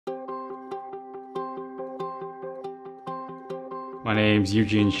My name's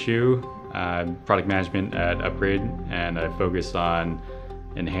Eugene Shu. I'm product management at Upgrade, and I focus on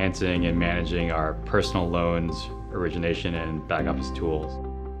enhancing and managing our personal loans origination and back office tools.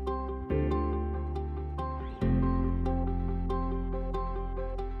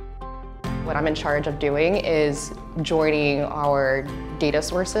 What I'm in charge of doing is joining our data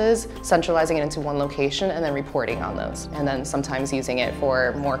sources, centralizing it into one location, and then reporting on those, and then sometimes using it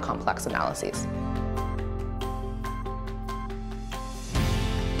for more complex analyses.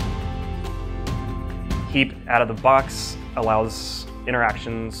 Heap out of the box allows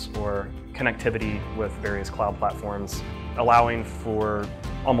interactions or connectivity with various cloud platforms, allowing for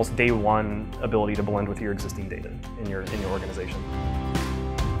almost day one ability to blend with your existing data in your organization.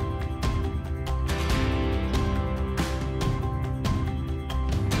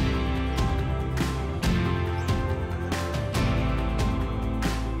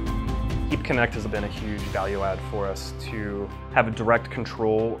 Heap Connect has been a huge value add for us to have a direct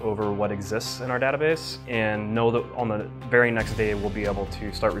control over what exists in our database and know that on the very next day we'll be able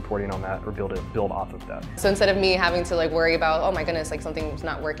to start reporting on that or build off of that. So instead of me having to worry about, oh my goodness, something's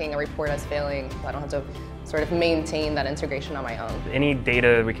not working, a report is failing, I don't have to sort of maintain that integration on my own. Any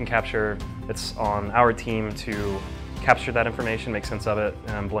data we can capture, it's on our team to capture that information, make sense of it,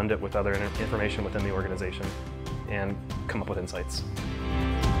 and blend it with other information within the organization and come up with insights.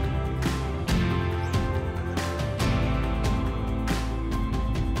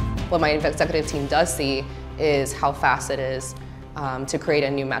 What my executive team does see is how fast it is to create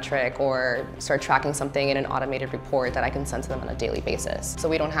a new metric or start tracking something in an automated report that I can send to them on a daily basis. So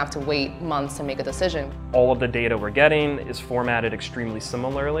we don't have to wait months to make a decision. All of the data we're getting is formatted extremely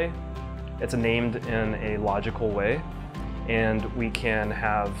similarly. It's named in a logical way, and we can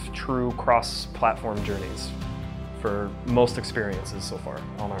have true cross-platform journeys for most experiences so far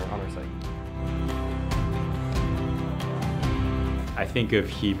on our site. I think of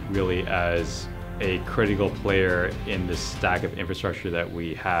Heap really as a critical player in the stack of infrastructure that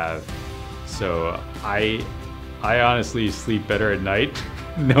we have. So I honestly sleep better at night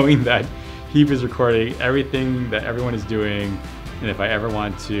knowing that Heap is recording everything that everyone is doing, and if I ever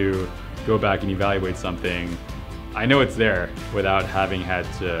want to go back and evaluate something, I know it's there without having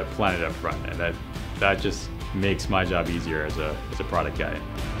had to plan it up front, and that just makes my job easier as a product guy.